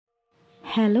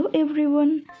Hello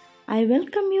everyone, I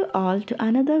welcome you all to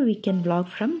another weekend vlog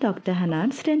from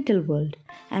Dr.HANAN'S Dental World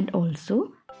and also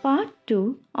part 2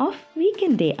 of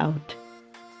Weekend Day Out.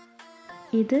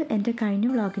 ഇത് എൻ്റെ കഴിഞ്ഞ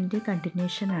വ്ളോഗിൻ്റെ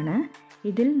continuation ആണ്.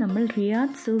 ഇതിൽ നമ്മൾ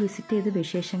Riyadh സൂ visit ചെയ്ത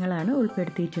വിശേഷങ്ങളാണ്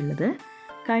ഉൾപ്പെടുത്തിയിട്ടുള്ളത്.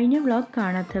 കഴിഞ്ഞ വ്ളോഗ്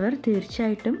കാണാത്തവർ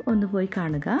തീർച്ചയായിട്ടും ഒന്ന് പോയി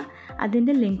കാണുക.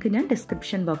 അതിൻ്റെ ലിങ്ക് ഞാൻ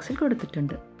ഡിസ്ക്രിപ്ഷൻ ബോക്സിൽ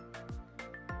കൊടുത്തിട്ടുണ്ട്.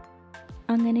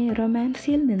 അങ്ങനെ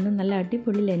റൊമാൻസിയിൽ നിന്ന് നല്ല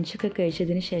അടിപൊളി ലഞ്ചൊക്കെ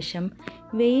കഴിച്ചതിന് ശേഷം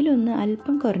വെയിലൊന്ന്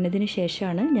അല്പം കുറഞ്ഞതിന്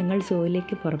ശേഷമാണ് ഞങ്ങൾ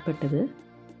സൂവിലേക്ക് പുറപ്പെട്ടത്.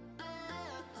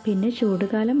 പിന്നെ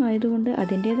ചൂടുകാലം ആയതുകൊണ്ട്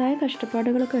അതിൻ്റേതായ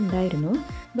കഷ്ടപ്പാടുകളൊക്കെ ഉണ്ടായിരുന്നു.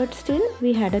 But still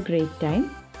we had A great time.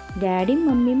 ഡാഡിയും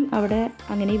മമ്മിയും അവിടെ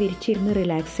അങ്ങനെ വിരിച്ചിരുന്ന്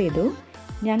റിലാക്സ് ചെയ്തു.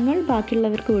 ഞങ്ങൾ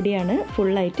ബാക്കിയുള്ളവർ കൂടിയാണ്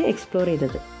ഫുള്ളായിട്ട് എക്സ്പ്ലോർ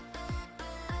ചെയ്തത്.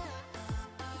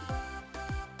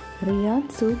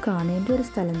 റിയാദ് സൂ കാണേണ്ട ഒരു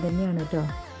സ്ഥലം തന്നെയാണ് കേട്ടോ.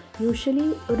 യൂഷ്വലി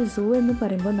ഒരു സൂ എന്ന്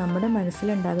പറയുമ്പോൾ നമ്മുടെ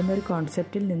മനസ്സിലുണ്ടാകുന്ന ഒരു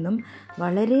കോൺസെപ്റ്റിൽ നിന്നും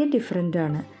വളരെ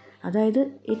ഡിഫറെൻ്റാണ്. അതായത്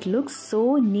it looks so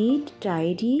NEET,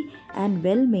 tidy and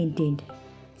well maintained.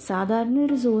 സാധാരണ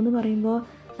ഒരു സൂ എന്ന് പറയുമ്പോൾ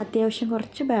അത്യാവശ്യം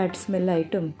കുറച്ച് ബാഡ്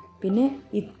സ്മെല്ലായിട്ടും പിന്നെ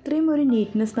ഇത്രയും ഒരു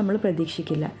നീറ്റ്നെസ് നമ്മൾ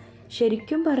പ്രതീക്ഷിക്കില്ല.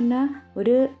 ശരിക്കും പറഞ്ഞാൽ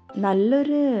ഒരു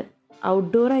നല്ലൊരു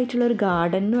ഔട്ട്ഡോർ ആയിട്ടുള്ളൊരു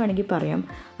ഗാർഡൻ എന്ന് വേണമെങ്കിൽ പറയാം,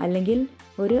 അല്ലെങ്കിൽ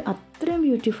ഒരു അത്രയും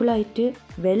ബ്യൂട്ടിഫുള്ളായിട്ട്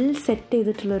വെൽ സെറ്റ്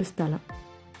ചെയ്തിട്ടുള്ളൊരു സ്ഥലം.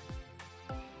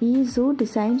 ഈ സൂ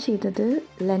ഡിസൈൻ ചെയ്തത്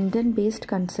London based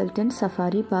consultant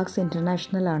safari parks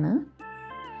international ആണ്.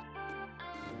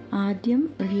 ആദ്യം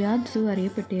റിയാദ് സൂ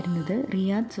അറിയപ്പെട്ടിരുന്നത്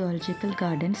റിയാദ് സുവോളജിക്കൽ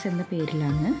ഗാർഡൻസ് എന്ന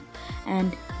പേരിലാണ്.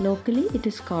 And locally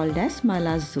it is called as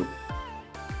Malaz zoo.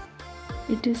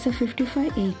 It is A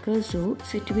 55-acre zoo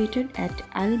situated at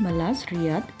Al Malaz,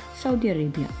 Riyadh, Saudi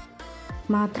Arabia.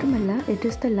 മാത്രമല്ല it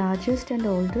is the largest and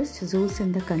oldest സൂസ്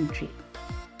in the country.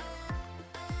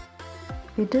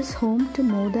 It is home to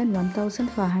more than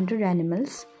 1,500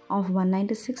 animals of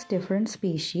 196 different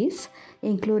species,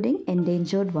 including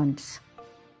endangered ones.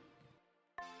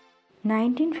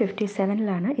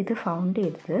 1957-ലാണ് ഇത് found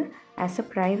ചെയ്തത് as A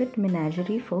private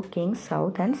മെനാജറി four king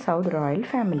south and south royal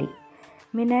family.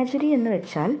 മെനാജറി എന്ന്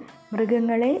വെച്ചാൽ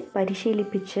മൃഗങ്ങളെ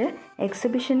പരിശീലിപ്പിച്ച്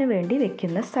എക്സിബിഷന് വേണ്ടി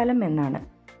വെക്കുന്ന സ്ഥലം എന്നാണ്.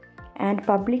 And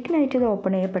പബ്ലിക്കിനായിട്ട് ഇത്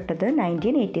ഓപ്പൺ ചെയ്യപ്പെട്ടത്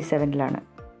 1987-ലാണ്.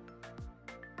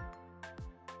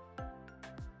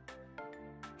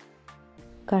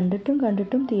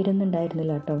 കണ്ടിട്ടും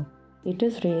തീരുന്നുണ്ടായിരുന്നില്ല കേട്ടോ. It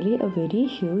is really A very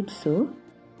huge സൂ.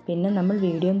 പിന്നെ നമ്മൾ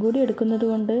വീഡിയോയും കൂടി എടുക്കുന്നത്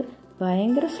കൊണ്ട്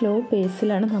ഭയങ്കര സ്ലോ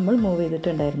പേസിലാണ് നമ്മൾ മൂവ്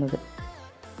ചെയ്തിട്ടുണ്ടായിരുന്നത്.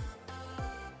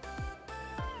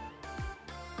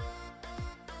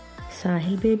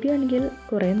 സാഹിൽ ബേബി ആണെങ്കിൽ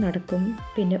കുറേ നടക്കും,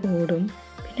 പിന്നെ ഓടും,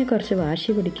 പിന്നെ കുറച്ച്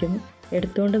വാശി പിടിക്കും,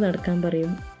 എടുത്തുകൊണ്ട് നടക്കാൻ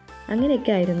പറയും.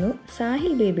 അങ്ങനെയൊക്കെ ആയിരുന്നു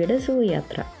സാഹിൽ ബേബിയുടെ സൂ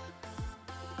യാത്ര.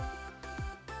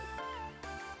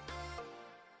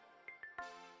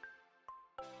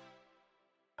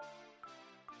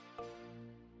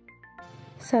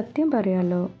 സത്യം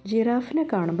പറയാമല്ലോ, ജിറാഫിനെ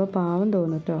കാണുമ്പോൾ പാവം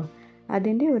തോന്നും കേട്ടോ.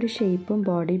 അതിൻ്റെ ഒരു ഷേപ്പും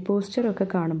ബോഡി പോസ്ചറും ഒക്കെ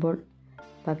കാണുമ്പോൾ.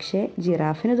 പക്ഷേ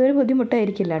ജിറാഫിനതൊരു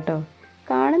ബുദ്ധിമുട്ടായിരിക്കില്ല കേട്ടോ,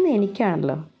 കാണുന്ന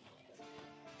എനിക്കാണല്ലോ.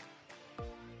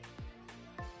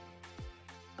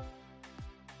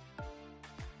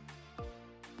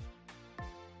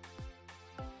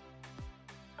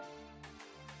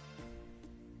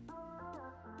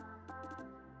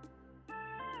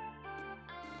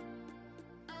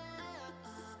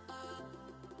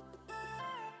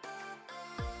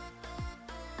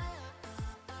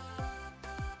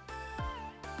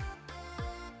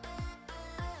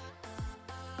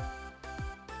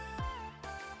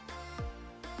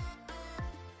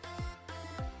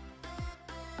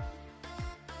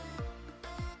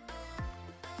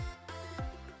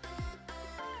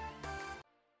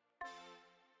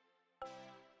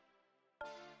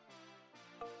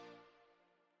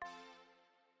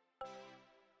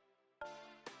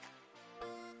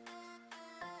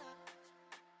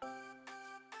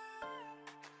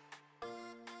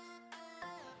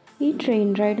 ഈ ട്രെയിൻ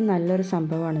റൈഡ് നല്ലൊരു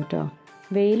സംഭവമാണ് കേട്ടോ.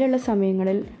 വെയിലുള്ള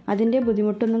സമയങ്ങളിൽ അതിൻ്റെ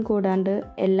ബുദ്ധിമുട്ടൊന്നും കൂടാണ്ട്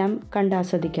എല്ലാം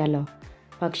കണ്ടാസ്വദിക്കാമല്ലോ.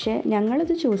 പക്ഷേ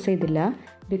ഞങ്ങളിത് ചൂസ് ചെയ്തില്ല,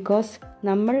 ബിക്കോസ്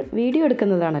നമ്മൾ വീഡിയോ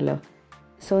എടുക്കുന്നതാണല്ലോ.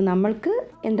 സോ നമ്മൾക്ക്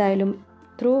എന്തായാലും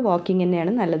ത്രൂ വാക്കിംഗ്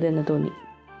തന്നെയാണ് നല്ലതെന്ന് തോന്നി.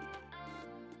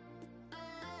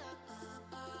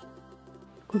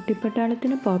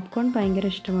 കുട്ടിപ്പട്ടാളത്തിന് പോപ്കോൺ ഭയങ്കര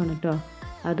ഇഷ്ടമാണ് കേട്ടോ.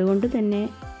 അതുകൊണ്ട് തന്നെ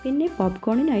പിന്നെ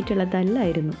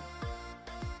പോപ്കോണിനായിട്ടുള്ളതല്ലായിരുന്നു.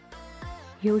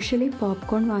 യൂഷ്വലി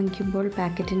പോപ്കോൺ വാങ്ങിക്കുമ്പോൾ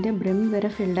പാക്കറ്റിൻ്റെ ബ്രിം വരെ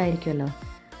ഫിൽഡായിരിക്കുമല്ലോ.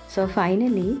 സോ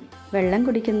ഫൈനലി വെള്ളം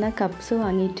കുടിക്കുന്ന കപ്സ്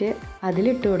വാങ്ങിയിട്ട്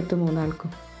അതിലിട്ട് കൊടുത്തു 3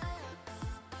 ആൾക്കും.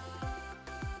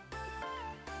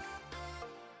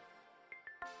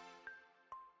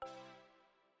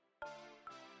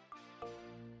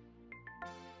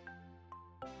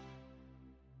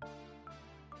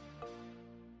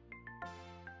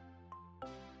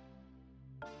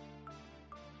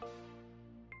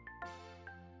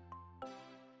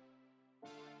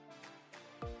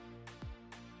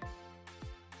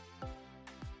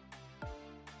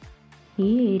 ഈ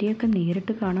ഏരിയ ഒക്കെ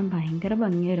നേരിട്ട് കാണാൻ ഭയങ്കര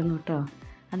ഭംഗിയായിരുന്നു കേട്ടോ.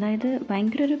 അതായത്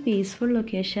ഭയങ്കര ഒരു പീസ്ഫുൾ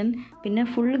ലൊക്കേഷൻ, പിന്നെ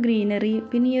ഫുൾ ഗ്രീനറി.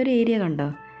 പിന്നെ ഈ ഒരു ഏരിയ കണ്ടോ,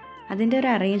 അതിൻ്റെ ഒരു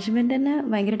അറേഞ്ച്മെൻറ്റ് തന്നെ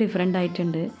ഭയങ്കര ഡിഫറെൻ്റ്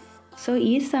ആയിട്ടുണ്ട്. സോ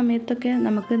ഈ സമയത്തൊക്കെ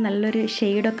നമുക്ക് നല്ലൊരു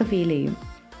ഷെയ്ഡൊക്കെ ഫീൽ ചെയ്യും.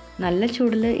 നല്ല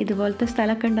ചൂടിൽ ഇതുപോലത്തെ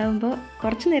സ്ഥലമൊക്കെ ഉണ്ടാകുമ്പോൾ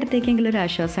കുറച്ച് നേരത്തേക്കെങ്കിലും ഒരു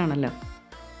ആശ്വാസമാണല്ലോ.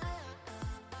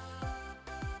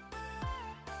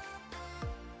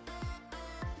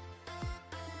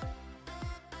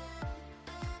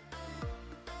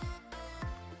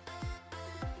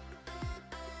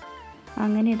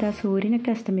 അങ്ങനെ ഇതാ സൂര്യനൊക്കെ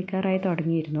അസ്തമിക്കാറായി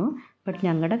തുടങ്ങിയിരുന്നു. ബട്ട്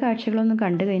ഞങ്ങളുടെ കാഴ്ചകളൊന്നും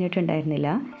കണ്ടു കഴിഞ്ഞിട്ടുണ്ടായിരുന്നില്ല.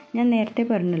 ഞാൻ നേരത്തെ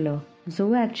പറഞ്ഞല്ലോ, സൂ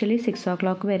ആക്ച്വലി 6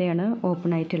 o'clock വരെയാണ്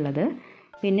ഓപ്പൺ ആയിട്ടുള്ളത്.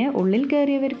 പിന്നെ ഉള്ളിൽ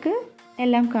കയറിയവർക്ക്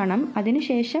എല്ലാം കാണാം,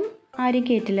 അതിനുശേഷം ആരും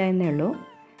കയറ്റില്ല എന്നേ ഉള്ളൂ.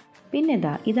 പിന്നെ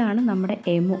ഇതാണ് നമ്മുടെ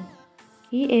എമു.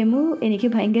 ഈ എമു എനിക്ക്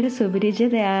ഭയങ്കര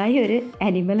സുപരിചിതയായ ഒരു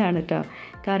ആനിമലാണ് കേട്ടോ.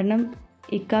 കാരണം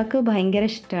ഇക്കാക്ക് ഭയങ്കര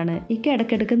ഇഷ്ടമാണ്. ഇക്ക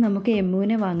ഇടയ്ക്കിടയ്ക്ക് നമുക്ക്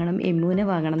എമ്മുവിനെ വാങ്ങണം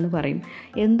എന്ന് പറയും.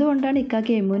 എന്തുകൊണ്ടാണ്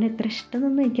ഇക്കാക്ക് എമ്മുവിനെ ഇത്ര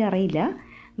ഇഷ്ടമെന്നൊന്നും എനിക്കറിയില്ല.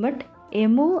 ബട്ട്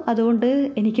എമു അതുകൊണ്ട്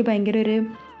എനിക്ക് ഭയങ്കര ഒരു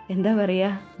എന്താ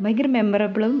പറയുക, ഭയങ്കര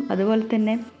മെമ്മറബിളും അതുപോലെ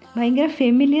തന്നെ ഭയങ്കര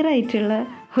ഫെമിലിയർ ആയിട്ടുള്ള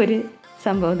ഒരു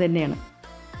സംഭവം തന്നെയാണ്.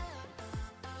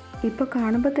 ഇപ്പോൾ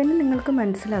കാണുമ്പോൾ തന്നെ നിങ്ങൾക്ക്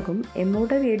മനസ്സിലാകും,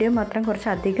 എമ്മുയുടെ വീഡിയോ മാത്രം കുറച്ച്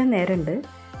അധികം നേരമുണ്ട്.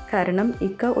 കാരണം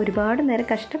ഇക്ക ഒരുപാട് നേരം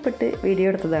കഷ്ടപ്പെട്ട് വീഡിയോ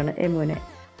എടുത്തതാണ് എമ്മുവിനെ.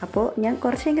 അപ്പോൾ ഞാൻ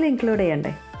കുറച്ചെങ്കിലും ഇൻക്ലൂഡ്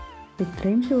ചെയ്യണ്ടേ.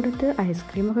 ഇത്രയും ചൂടത്ത്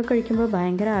ഐസ്ക്രീമൊക്കെ കഴിക്കുമ്പോൾ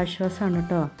ഭയങ്കര ആശ്വാസമാണ്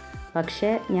കേട്ടോ. പക്ഷേ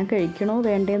ഞാൻ കഴിക്കണോ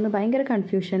വേണ്ടേന്ന് ഭയങ്കര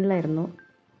കൺഫ്യൂഷനിലായിരുന്നു.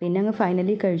 പിന്നെ അങ്ങ്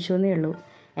ഫൈനലി കഴിച്ചു എന്നേ ഉള്ളൂ.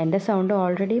 എൻ്റെ സൗണ്ട്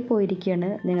ഓൾറെഡി പോയിരിക്കുകയാണ്.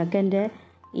 നിങ്ങൾക്ക് എൻ്റെ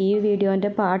ഈ വീഡിയോൻ്റെ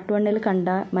പാർട്ട് 1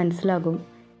 കണ്ടാൽ മനസ്സിലാകും.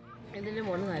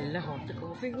 നല്ല ഹോട്ട്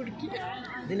കോഫി കുടിക്കും.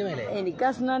 എനിക്ക്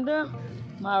അസ്നാൻ്റെ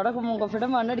അവിടെ കോഫിയുടെ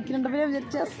മണ്ണടിക്കുന്നുണ്ടപ്പോൾ ഞാൻ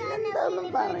വിചാരിച്ച എന്താണെന്നും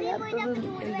പറയാത്തത്.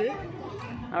 എന്ത്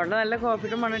അവിടെ നല്ല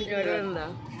കോഫിയുടെ മണ്ണടിക്കുന്നത് എന്താ?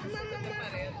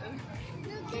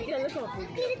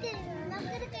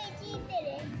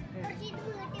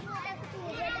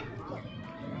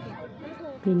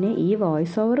 പിന്നെ ഈ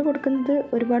വോയിസ് ഓവർ കൊടുക്കുന്നത്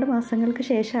ഒരുപാട് മാസങ്ങൾക്ക്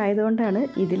ശേഷം ആയതുകൊണ്ടാണ്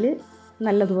ഇതിൽ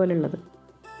നല്ലതുപോലെ ഉള്ളത്.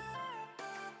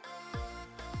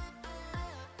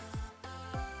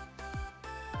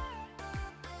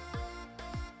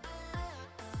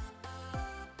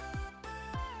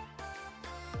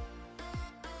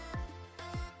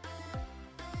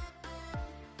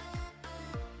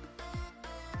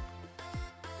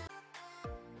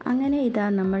 അങ്ങനെ ഇതാ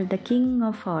നമ്മൾ ദ കിങ്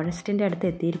ഓഫ് ഫോറസ്റ്റിൻ്റെ അടുത്ത്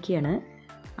എത്തിയിരിക്കുകയാണ്.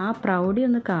 ആ പ്രൗഢി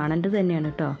ഒന്ന് കാണേണ്ടത് തന്നെയാണ്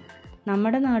കേട്ടോ.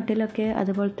 നമ്മുടെ നാട്ടിലൊക്കെ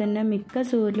അതുപോലെ തന്നെ മിക്ക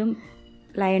സൂവിലും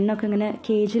ലയണിനൊക്കെ ഇങ്ങനെ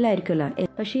കേജിലായിരിക്കുമല്ലോ.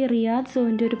 പക്ഷേ ഈ റിയാദ്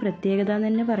സൂവിൻ്റെ ഒരു പ്രത്യേകത എന്ന്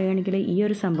തന്നെ പറയുകയാണെങ്കിൽ ഈ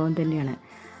ഒരു സംഭവം തന്നെയാണ്.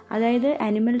 അതായത്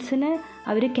അനിമൽസിന്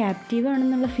അവർ ക്യാപ്റ്റീവ്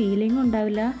ആണെന്നുള്ള ഫീലിംഗ്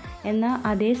ഉണ്ടാവില്ല, എന്നാൽ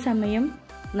അതേസമയം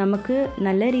നമുക്ക്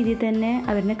നല്ല രീതിയിൽ തന്നെ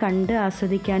അവരെ കണ്ട്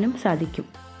ആസ്വദിക്കാനും സാധിക്കും.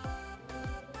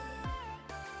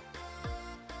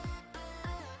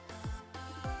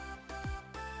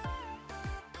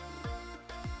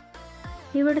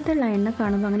 ഇവിടുത്തെ ലയണിനെ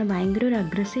കാണുമ്പോൾ അങ്ങനെ ഭയങ്കര ഒരു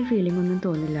അഗ്രസീവ് ഫീലിംഗ് ഒന്നും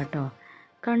തോന്നില്ല കേട്ടോ.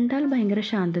 കണ്ടാൽ ഭയങ്കര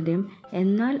ശാന്തതയും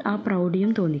എന്നാൽ ആ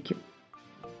പ്രൗഢിയും തോന്നിക്കും.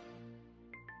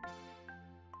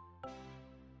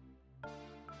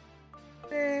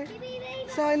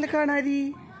 സാഹിലിനെ കാണാരി,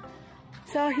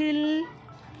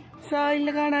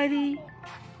 സാഹിലിനെ കാണാരി,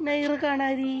 നൈറ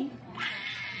കാണാരി.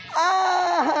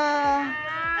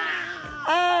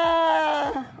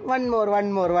 One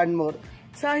more.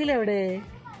 സാഹിൽ എവിടെ?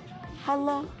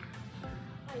 Hello,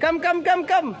 come.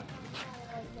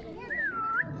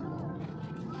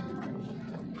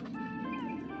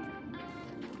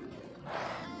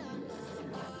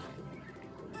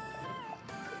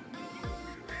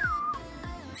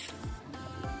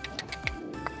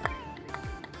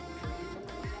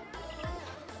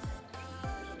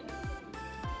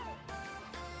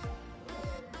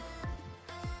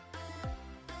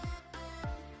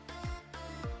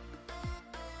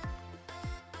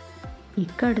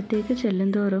 ഇക്കടുത്തേക്ക്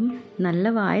ചെല്ലുന്തോറും നല്ല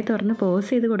വായ തുറന്ന് പോസ്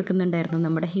ചെയ്ത് കൊടുക്കുന്നുണ്ടായിരുന്നു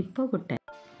നമ്മുടെ ഹിപ്പോ കുട്ടൻ.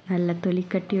 നല്ല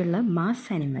തൊലിക്കട്ടിയുള്ള മാസ്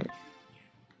ആനിമൽ.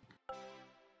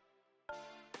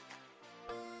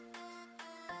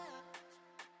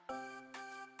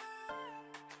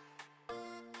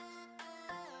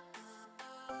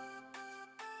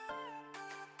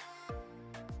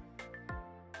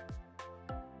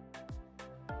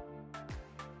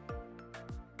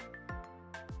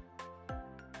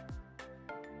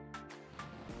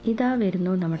 ഇതാ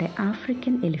വരുന്നു നമ്മുടെ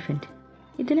ആഫ്രിക്കൻ എലിഫൻറ്റ്.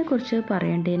 ഇതിനെക്കുറിച്ച്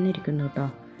പറയേണ്ടതെന്ന് ഇരിക്കുന്നു കേട്ടോ.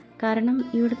 കാരണം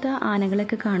ഇവിടുത്തെ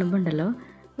ആനകളൊക്കെ കാണുമ്പോൾ ഉണ്ടല്ലോ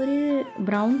ഒരു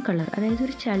ബ്രൗൺ കളർ, അതായത്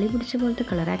ഒരു ചളി പിടിച്ച പോലത്തെ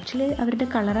കളർ. ആക്ച്വലി അവരുടെ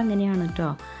കളർ അങ്ങനെയാണ് കേട്ടോ.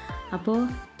 അപ്പോൾ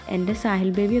എൻ്റെ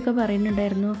സാഹിൽ ബേബിയൊക്കെ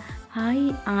പറയുന്നുണ്ടായിരുന്നു, ഹായ്,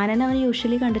 ആനനെ അവൻ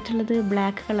യൂഷ്വലി കണ്ടിട്ടുള്ളത്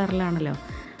ബ്ലാക്ക് കളറിലാണല്ലോ.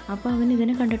 അപ്പോൾ അവൻ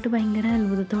ഇതിനെ കണ്ടിട്ട് ഭയങ്കര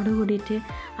അത്ഭുതത്തോട് കൂടിയിട്ട്,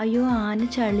 അയ്യോ ആന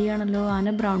ചളിയാണല്ലോ, ആന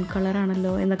ബ്രൗൺ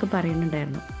കളറാണല്ലോ എന്നൊക്കെ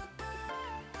പറയുന്നുണ്ടായിരുന്നു.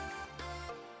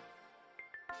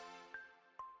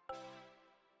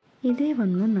 ഇതേ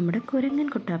വന്നു നമ്മുടെ കുരങ്ങൻ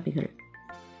കുട്ടാപ്പികൾ.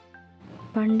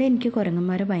 പണ്ട് എനിക്ക്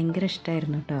കുരങ്ങന്മാരെ ഭയങ്കര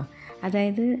ഇഷ്ടമായിരുന്നു കേട്ടോ.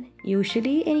 അതായത്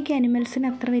യൂഷ്വലി എനിക്ക് അനിമൽസിന്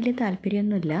അത്ര വലിയ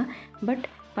താല്പര്യമൊന്നുമില്ല. ബട്ട്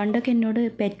പണ്ടൊക്കെ എന്നോട്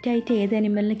പെറ്റായിട്ട് ഏത്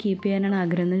അനിമലിനെ കീപ്പ് ചെയ്യാനാണ്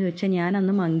ആഗ്രഹം എന്ന് ചോദിച്ചാൽ ഞാൻ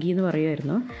അന്ന് മങ്കി എന്ന്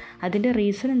പറയുമായിരുന്നു. അതിൻ്റെ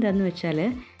റീസൺ എന്താണെന്ന് വെച്ചാൽ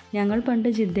ഞങ്ങൾ പണ്ട്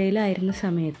ജിദ്ദയിലായിരുന്ന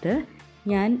സമയത്ത്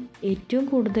ഞാൻ ഏറ്റവും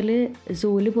കൂടുതൽ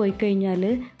സൂവിൽ പോയി കഴിഞ്ഞാൽ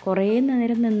കുറേ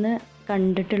നേരം നിന്ന്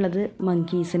കണ്ടിട്ടുള്ളത്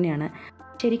മങ്കീസിനെയാണ്.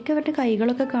 ശരിക്കും അവരുടെ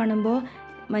കൈകളൊക്കെ കാണുമ്പോൾ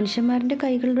മനുഷ്യന്മാരുടെ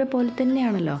കൈകളുടെ പോലെ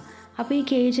തന്നെയാണല്ലോ. അപ്പോൾ ഈ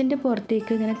കേജിൻ്റെ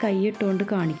പുറത്തേക്ക് ഇങ്ങനെ കൈയിട്ടുകൊണ്ട്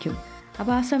കാണിക്കും.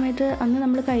 അപ്പോൾ ആ സമയത്ത് അന്ന്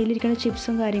നമ്മൾ കയ്യിലിരിക്കുന്ന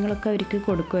ചിപ്സും കാര്യങ്ങളൊക്കെ അവർക്ക്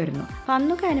കൊടുക്കുമായിരുന്നു. അപ്പോൾ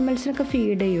അന്നൊക്കെ അനിമൽസിനൊക്കെ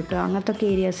ഫീഡ് ചെയ്യും കേട്ടോ അങ്ങനത്തെ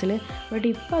ഏരിയാസിൽ. ബട്ട്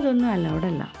ഇപ്പോൾ അതൊന്നും അലൗഡ്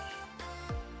അല്ല.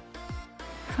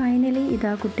 ഫൈനലി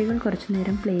ഇതാ കുട്ടികൾ കുറച്ച്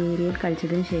നേരം പ്ലേ ഏരിയയിൽ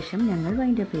കളിച്ചതിന് ശേഷം ഞങ്ങൾ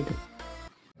വൈൻഡ് അപ്പ് ചെയ്തു.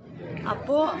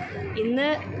 അപ്പോൾ ഇന്ന്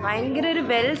ഭയങ്കര ഒരു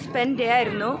വെൽ സ്പെൻഡ് ഡേ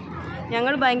ആയിരുന്നു.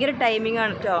 ഞങ്ങൾ ഭയങ്കര ടൈമിംഗ്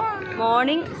ആണ് കേട്ടോ.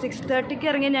 മോർണിംഗ് 6:30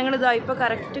 ഇറങ്ങി ഞങ്ങളിതാ ഇപ്പോൾ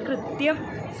കൃത്യം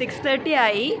 6:30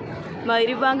 ആയി.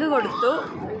 മഗ്‌രിബ് ബാങ്ക് കൊടുത്തു.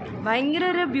 ഭയങ്കര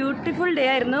ഒരു ബ്യൂട്ടിഫുൾ ഡേ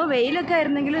ആയിരുന്നു. വെയിലൊക്കെ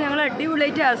ആയിരുന്നെങ്കിലും ഞങ്ങൾ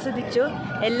അടിപൊളിയായിട്ട് ആസ്വദിച്ചു.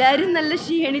 എല്ലാവരും നല്ല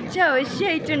ക്ഷീണിച്ച്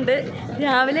അവശ്യമായിട്ടുണ്ട്.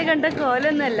 രാവിലെ കണ്ട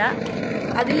കോലൊന്നുമല്ല.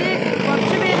 അതിൽ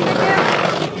കുറച്ച് പേരിലൊക്കെ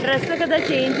ഡ്രസ്സൊക്കെ ഇതാ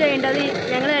ചേഞ്ച് ചെയ്യേണ്ടത്. അത്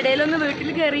ഞങ്ങൾ ഇടയിലൊന്ന്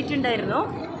വീട്ടിൽ കയറിയിട്ടുണ്ടായിരുന്നു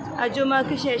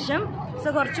അജുമാക്ക് ശേഷം. സോ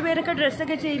കുറച്ച് പേരൊക്കെ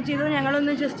ഡ്രസ്സൊക്കെ ചേഞ്ച് ചെയ്തു.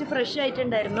 ഞങ്ങളൊന്ന് ജസ്റ്റ് ഫ്രഷ്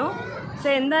ആയിട്ടുണ്ടായിരുന്നു. സോ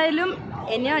എന്തായാലും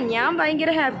ഞാൻ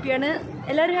ഭയങ്കര ഹാപ്പിയാണ്.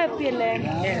 എല്ലാവരും ഹാപ്പി അല്ലേ?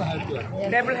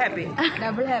 Double happy.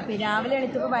 രാവിലെ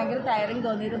എണീറ്റപ്പോൾ ഭയങ്കര ടയറിങ്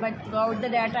തോന്നിയത്. But throughout the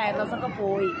day tiredness ഒക്കെ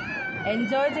പോയി.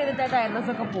 എൻജോയ് ചെയ്തിട്ട് ടയർനെസ്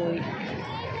ഒക്കെ പോയി.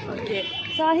 ഓക്കെ,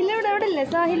 സാഹിൽ എവിടെ ഇല്ലേ?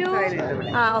 സാഹിലു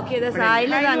ഓക്കെ.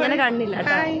 സാഹിൽ അങ്ങനെ കണ്ടില്ല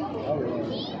കേട്ടോ.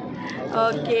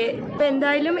 ഓക്കെ, ഇപ്പം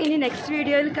എന്തായാലും ഇനി നെക്സ്റ്റ്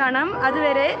വീഡിയോയിൽ കാണാം.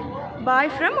 അതുവരെ bye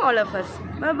from all of us.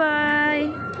 Bye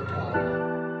bye.